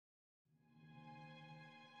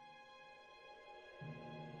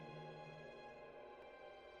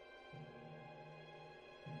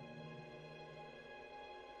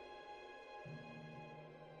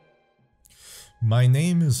My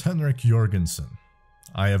name is Henrik Jorgensen.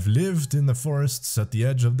 I have lived in the forests at the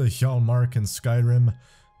edge of the Hjalmark in Skyrim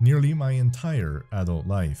nearly my entire adult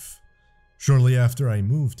life. Shortly after I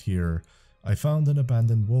moved here, I found an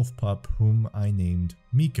abandoned wolf pup whom I named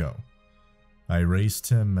Miko. I raised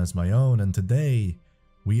him as my own, and today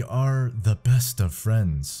we are the best of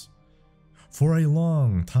friends. For a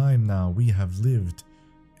long time now we have lived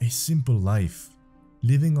a simple life,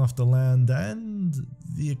 living off the land and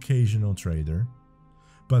the occasional trader.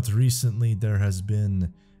 But recently there has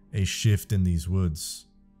been a shift in these woods.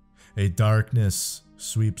 A darkness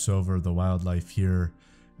sweeps over the wildlife here,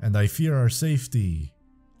 and I fear our safety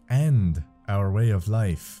and our way of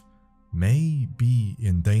life may be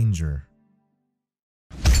in danger.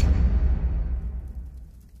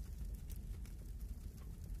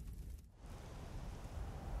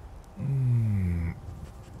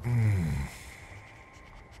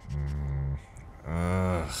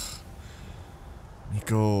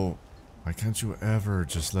 Miko, why can't you ever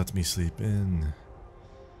just let me sleep in?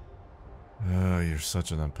 You're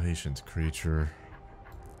such an impatient creature.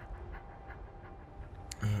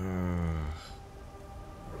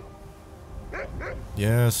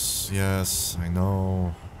 Yes, I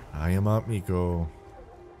know. I am up, Miko.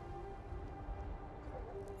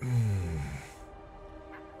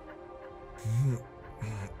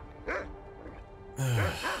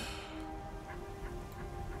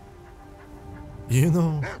 You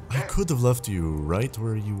know, I could have left you right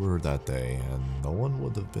where you were that day, and no one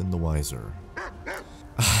would have been the wiser.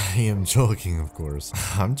 I am joking, of course.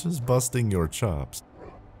 I'm just busting your chops.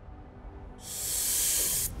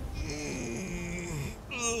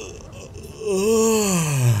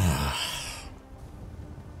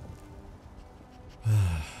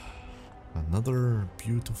 Another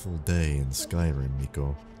beautiful day in Skyrim,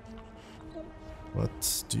 Miko.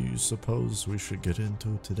 What do you suppose we should get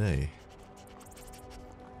into today?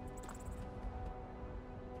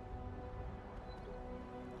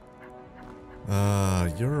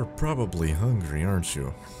 You're probably hungry, aren't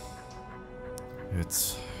you?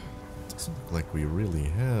 It doesn't look like we really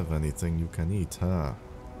have anything you can eat, huh?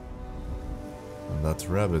 And that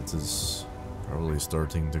rabbit is probably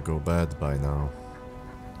starting to go bad by now.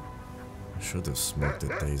 I should have smoked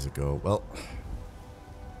it days ago. Well,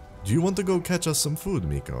 do you want to go catch us some food,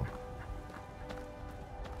 Miko?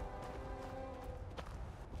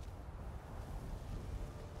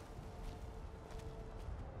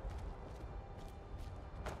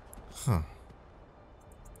 Huh.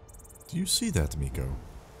 Do you see that, Miko?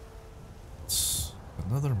 It's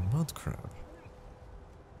another mud crab.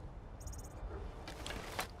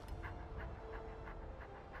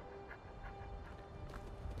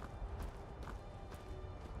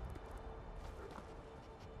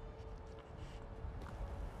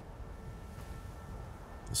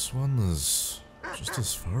 This one is just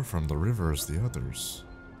as far from the river as the others.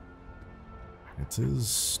 It is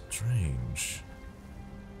strange.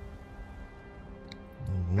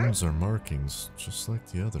 No wounds or markings, just like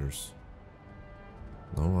the others.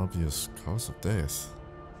 No obvious cause of death.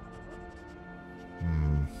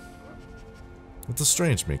 It's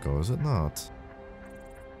strange, Miko, is it not?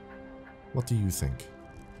 What do you think?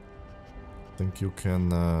 Think you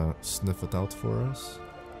can sniff it out for us?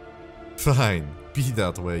 Fine, be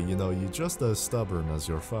that way, you know, you're just as stubborn as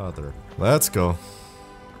your father. Let's go.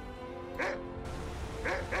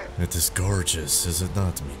 It is gorgeous, is it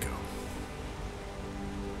not, Miko?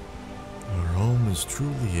 Our home is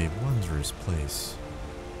truly a wondrous place.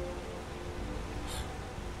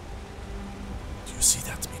 Do you see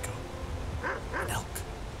that, Miko? An elk.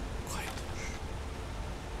 Quiet.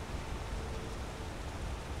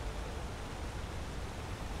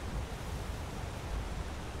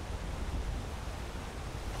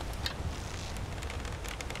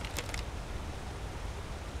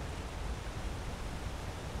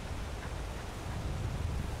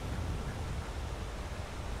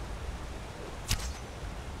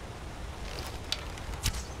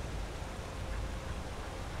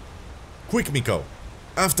 Quick, Miko!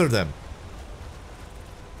 After them!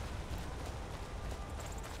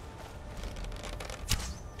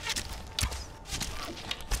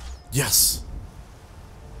 Yes!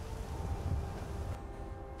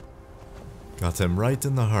 Got him right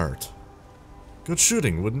in the heart. Good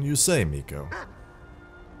shooting, wouldn't you say, Miko?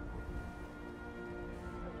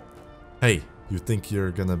 Hey, you think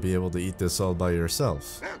you're gonna be able to eat this all by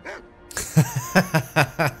yourself?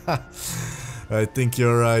 I think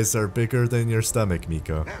your eyes are bigger than your stomach,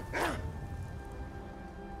 Miko.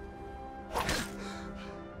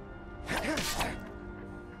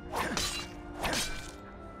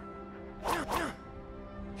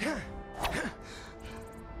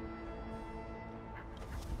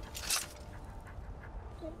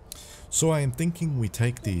 So I am thinking we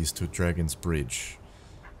take these to Dragon's Bridge.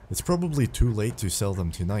 It's probably too late to sell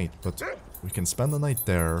them tonight, but we can spend the night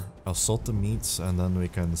there, assault the meats, and then we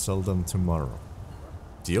can sell them tomorrow.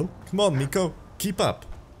 Deal? Come on, Miko, keep up!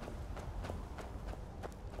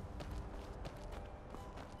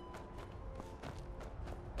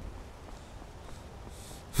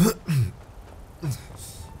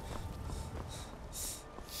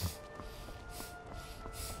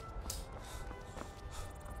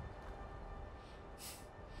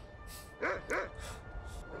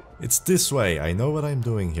 It's this way, I know what I'm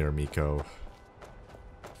doing here, Miko.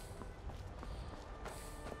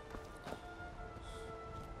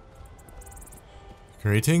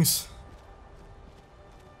 Greetings.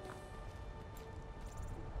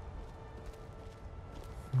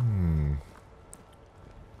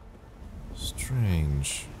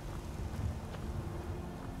 Strange.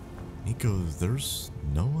 Miko, there's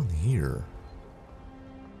no one here.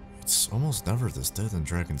 It's almost never this dead in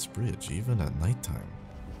Dragon's Bridge, even at nighttime.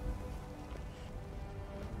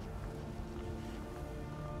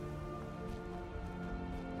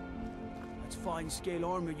 That's fine scale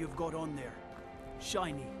armor you've got on there.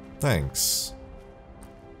 Shiny. Thanks.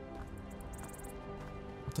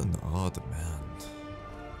 What an odd man.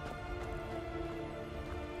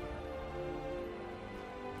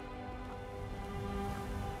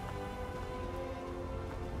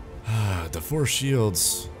 The 4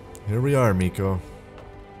 shields. Here we are, Miko.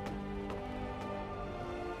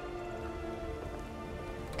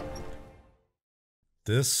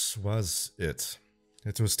 This was it.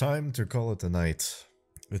 It was time to call it a night.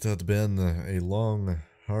 It had been a long,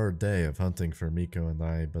 hard day of hunting for Miko and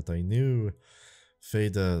I, but I knew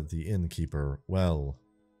Feda, the innkeeper, well.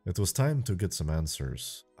 It was time to get some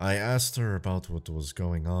answers. I asked her about what was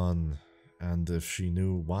going on, and if she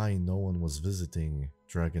knew why no one was visiting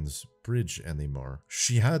Dragon's Bridge anymore.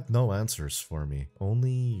 She had no answers for me,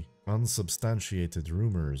 only unsubstantiated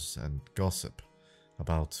rumors and gossip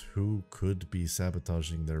about who could be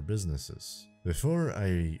sabotaging their businesses. Before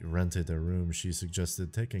I rented a room, she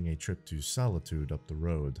suggested taking a trip to Solitude up the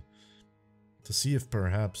road to see if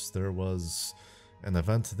perhaps there was an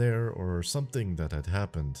event there or something that had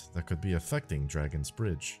happened that could be affecting Dragon's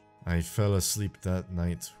Bridge. I fell asleep that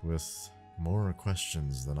night with more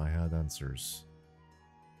questions than I had answers.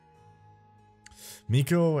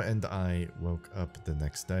 Miko and I woke up the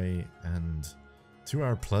next day, and to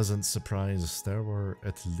our pleasant surprise, there were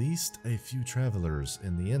at least a few travelers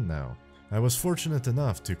in the inn now. I was fortunate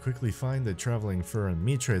enough to quickly find a traveling fur and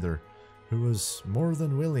meat trader who was more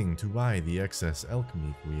than willing to buy the excess elk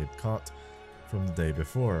meat we had caught from the day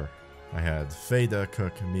before. I had Feda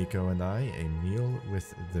cook Miko and I a meal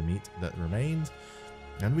with the meat that remained,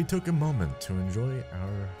 and we took a moment to enjoy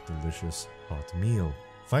our delicious hot meal.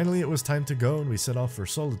 Finally, it was time to go, and we set off for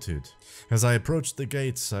Solitude. As I approached the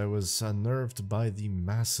gates, I was unnerved by the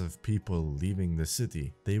mass of people leaving the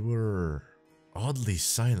city. They were oddly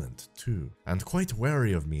silent, too, and quite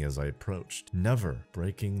wary of me as I approached, never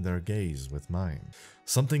breaking their gaze with mine.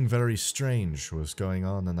 Something very strange was going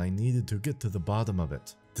on, and I needed to get to the bottom of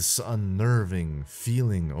it. This unnerving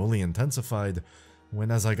feeling only intensified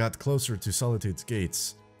when, as I got closer to Solitude's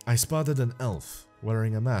gates, I spotted an elf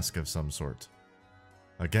wearing a mask of some sort.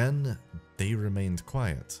 Again, they remained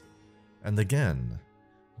quiet, and again,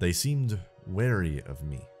 they seemed wary of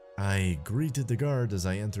me. I greeted the guard as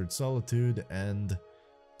I entered Solitude and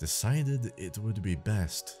decided it would be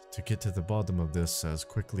best to get to the bottom of this as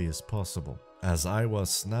quickly as possible, as I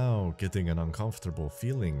was now getting an uncomfortable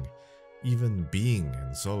feeling, even being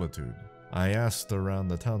in Solitude. I asked around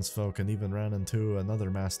the townsfolk and even ran into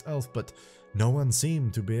another masked elf, but no one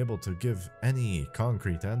seemed to be able to give any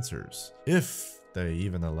concrete answers, if they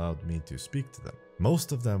even allowed me to speak to them.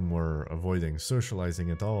 Most of them were avoiding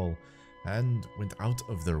socializing at all and went out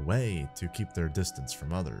of their way to keep their distance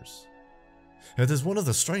from others. It is one of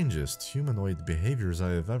the strangest humanoid behaviors I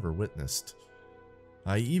have ever witnessed.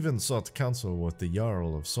 I even sought counsel with the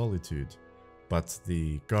Jarl of Solitude, but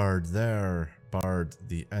the guard there barred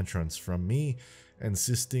the entrance from me,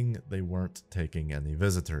 insisting they weren't taking any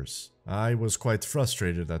visitors. I was quite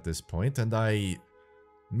frustrated at this point, and I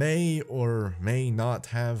may or may not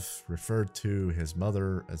have referred to his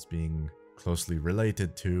mother as being closely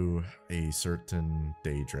related to a certain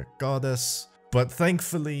Daedric goddess, but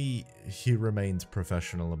thankfully he remained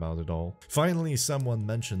professional about it all. Finally, someone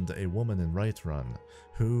mentioned a woman in Whiterun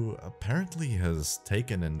who apparently has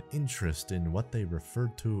taken an interest in what they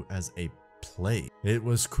referred to as a plague. It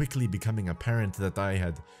was quickly becoming apparent that I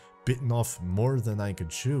had bitten off more than I could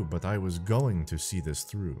chew, but I was going to see this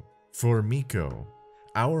through. For Miko,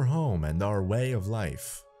 our home and our way of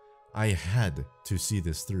life, I had to see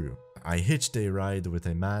this through. I hitched a ride with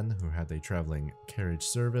a man who had a traveling carriage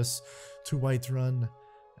service to Whiterun,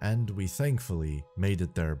 and we thankfully made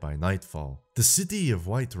it there by nightfall. The city of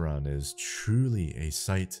Whiterun is truly a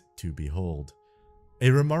sight to behold, a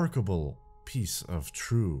remarkable piece of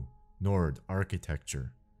true Nord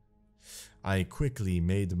architecture. I quickly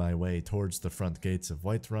made my way towards the front gates of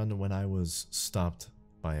Whiterun when I was stopped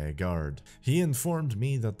by a guard. He informed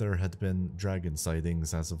me that there had been dragon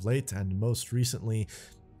sightings as of late, and most recently,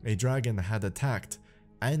 a dragon had attacked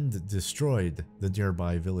and destroyed the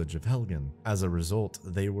nearby village of Helgen. As a result,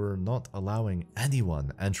 they were not allowing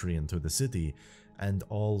anyone entry into the city, and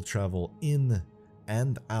all travel in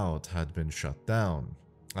and out had been shut down.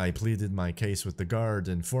 I pleaded my case with the guard,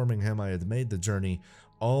 informing him I had made the journey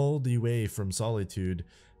all the way from Solitude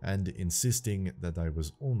and insisting that I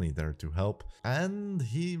was only there to help, and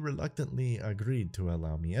he reluctantly agreed to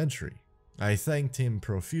allow me entry. I thanked him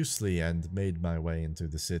profusely and made my way into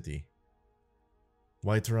the city.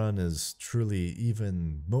 Whiterun is truly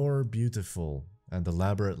even more beautiful and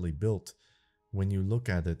elaborately built when you look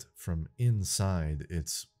at it from inside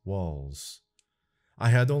its walls. I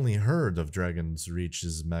had only heard of Dragon's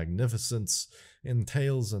Reach's magnificence in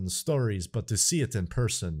tales and stories, but to see it in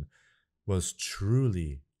person was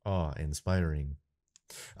truly awe-inspiring.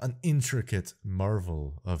 An intricate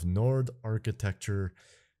marvel of Nord architecture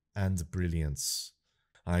and brilliance.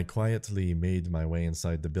 I quietly made my way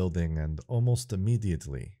inside the building, and almost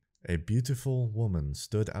immediately, a beautiful woman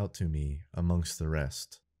stood out to me amongst the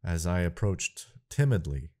rest. As I approached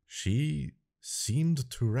timidly, she seemed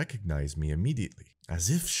to recognize me immediately, as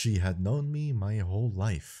if she had known me my whole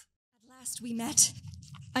life. At last we met.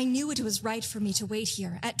 I knew it was right for me to wait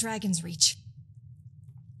here at Dragon's Reach.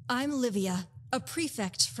 I'm Livia, a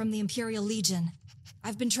prefect from the Imperial Legion.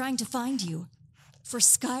 I've been trying to find you, for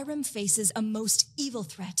Skyrim faces a most evil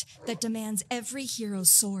threat that demands every hero's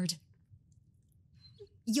sword.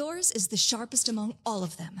 Yours is the sharpest among all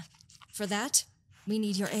of them. For that, we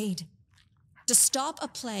need your aid. To stop a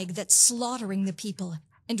plague that's slaughtering the people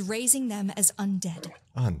and raising them as undead.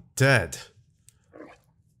 Undead?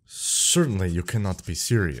 Certainly you cannot be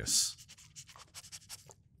serious.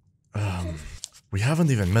 We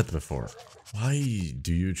haven't even met before. Why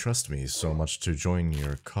do you trust me so much to join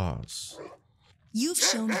your cause? You've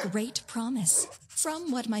shown great promise,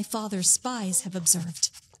 from what my father's spies have observed.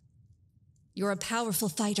 You're a powerful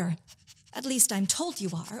fighter. At least I'm told you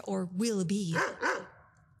are, or will be.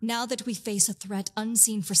 Now that we face a threat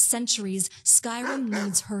unseen for centuries, Skyrim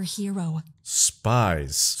needs her hero.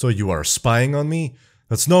 Spies? So you are spying on me?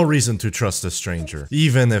 That's no reason to trust a stranger,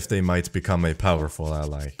 even if they might become a powerful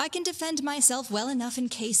ally. I can defend myself well enough in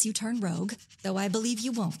case you turn rogue, though I believe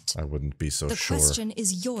you won't. I wouldn't be so sure. The question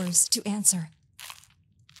is yours to answer.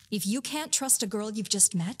 If you can't trust a girl you've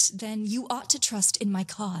just met, then you ought to trust in my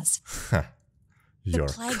cause. Your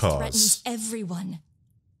the plague cause threatens everyone.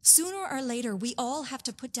 Sooner or later, we all have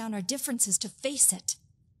to put down our differences to face it.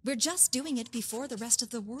 We're just doing it before the rest of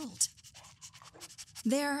the world.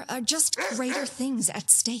 There are just greater things at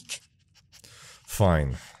stake.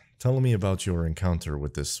 Fine. Tell me about your encounter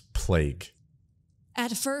with this plague.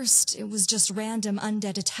 At first, it was just random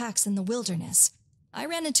undead attacks in the wilderness. I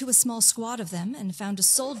ran into a small squad of them and found a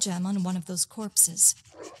soul gem on one of those corpses.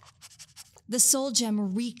 The soul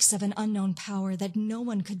gem reeks of an unknown power that no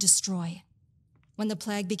one could destroy. When the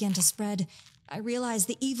plague began to spread, I realized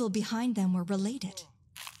the evil behind them were related.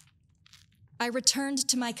 I returned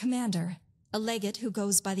to my commander, a legate who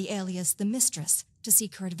goes by the alias The Mistress, to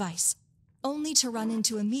seek her advice, only to run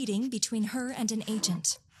into a meeting between her and an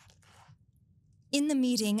agent. In the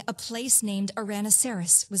meeting, a place named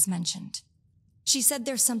Aranaceris was mentioned. She said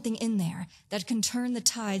there's something in there that can turn the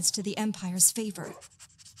tides to the Empire's favor.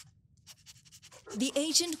 The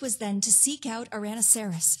agent was then to seek out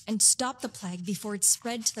Aranaceris and stop the plague before it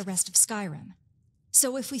spread to the rest of Skyrim.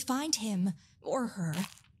 So if we find him, or her...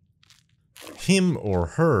 Him or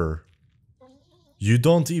her? You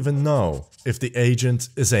don't even know if the agent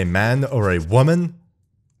is a man or a woman?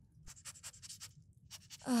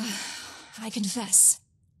 I confess,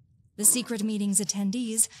 the secret meeting's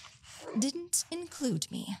attendees didn't include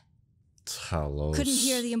me. Talos. Couldn't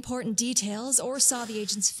hear the important details or saw the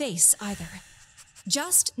agent's face either.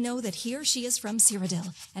 Just know that here she is from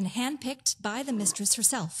Cyrodiil and handpicked by the mistress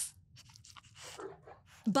herself.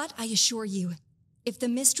 But I assure you, if the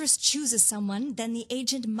mistress chooses someone, then the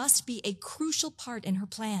agent must be a crucial part in her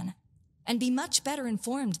plan, and be much better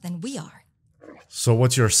informed than we are. So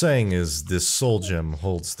what you're saying is this soul gem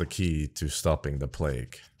holds the key to stopping the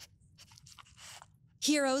plague.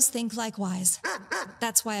 Heroes think likewise.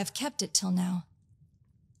 That's why I've kept it till now.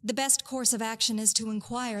 The best course of action is to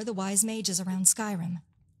inquire the wise mages around Skyrim.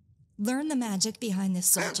 Learn the magic behind this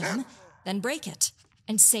soul gem, then break it,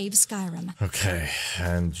 and save Skyrim. Okay,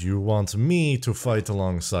 and you want me to fight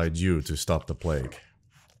alongside you to stop the plague?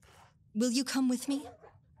 Will you come with me?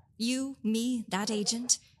 You, me, that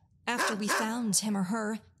agent. After we found him or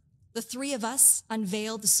her, the three of us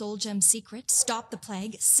unveil the soul gem secret, stop the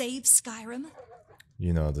plague, save Skyrim.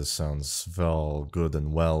 You know, this sounds all good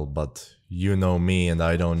and well, but you know me and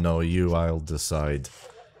I don't know you. I'll decide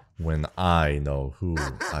when I know who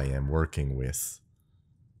I am working with.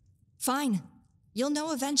 Fine. You'll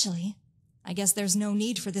know eventually. I guess there's no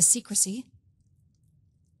need for this secrecy.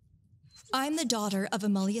 I'm the daughter of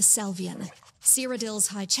Amulius Selvian, Cyrodiil's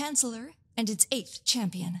High Chancellor and its 8th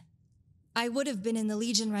champion. I would have been in the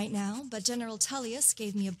Legion right now, but General Tullius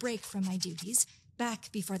gave me a break from my duties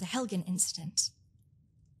back before the Helgen incident.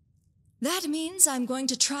 That means I'm going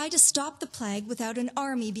to try to stop the plague without an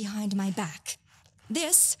army behind my back.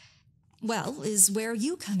 This, well, is where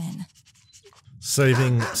you come in.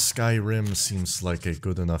 Saving Skyrim seems like a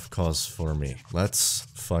good enough cause for me. Let's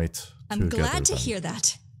fight I'm together glad to then. hear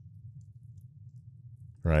that.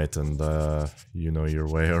 Right, and you know your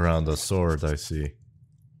way around a sword, I see.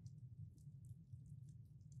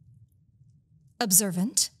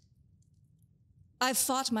 Observant. I've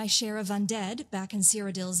fought my share of undead back in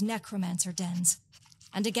Cyrodiil's necromancer dens,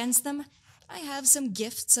 and against them, I have some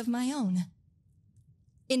gifts of my own.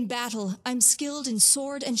 In battle, I'm skilled in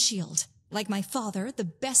sword and shield, like my father, the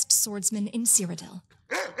best swordsman in Cyrodiil.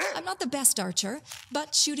 I'm not the best archer,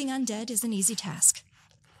 but shooting undead is an easy task.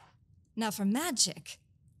 Now for magic,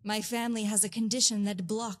 my family has a condition that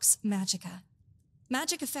blocks magicka.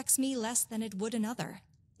 Magic affects me less than it would another,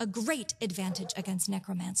 a great advantage against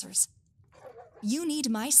necromancers. You need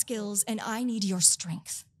my skills and I need your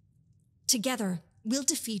strength. Together, we'll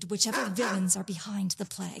defeat whichever villains are behind the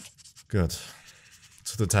plague. Good.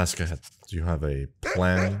 To the task ahead. Do you have a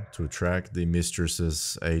plan to track the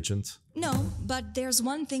mistress's agent? No, but there's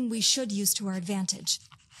one thing we should use to our advantage.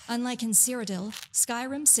 Unlike in Cyrodiil,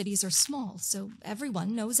 Skyrim cities are small, so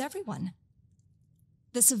everyone knows everyone.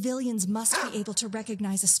 The civilians must be able to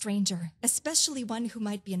recognize a stranger, especially one who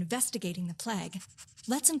might be investigating the plague.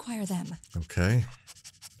 Let's inquire them. Okay.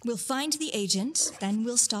 We'll find the agent, then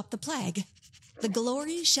we'll stop the plague. The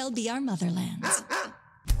glory shall be our motherlands.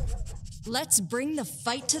 Let's bring the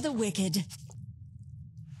fight to the wicked.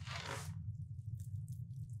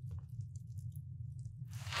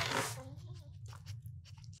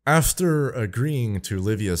 After agreeing to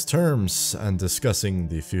Livia's terms and discussing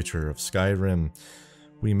the future of Skyrim,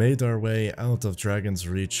 we made our way out of Dragon's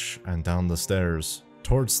Reach and down the stairs,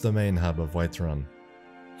 towards the main hub of Whiterun.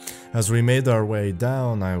 As we made our way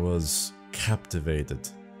down, I was captivated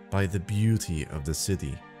by the beauty of the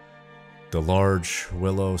city. The large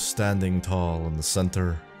willow standing tall in the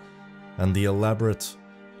center, and the elaborate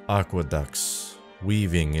aqueducts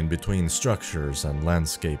weaving in between structures and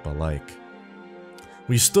landscape alike.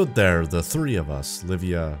 We stood there, the three of us,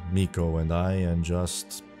 Livia, Miko, and I, and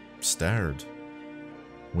just stared.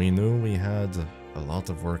 We knew we had a lot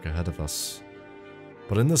of work ahead of us,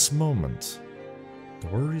 but in this moment, the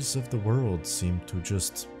worries of the world seemed to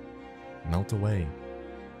just melt away.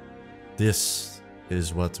 This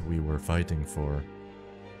is what we were fighting for.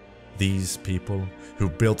 These people who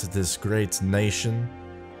built this great nation,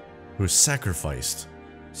 who sacrificed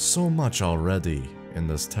so much already in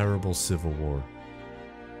this terrible civil war.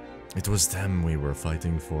 It was them we were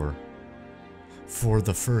fighting for. For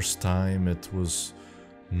the first time, it was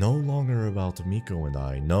no longer about Miko and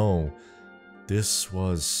I. No, this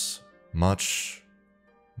was much,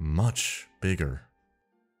 much bigger.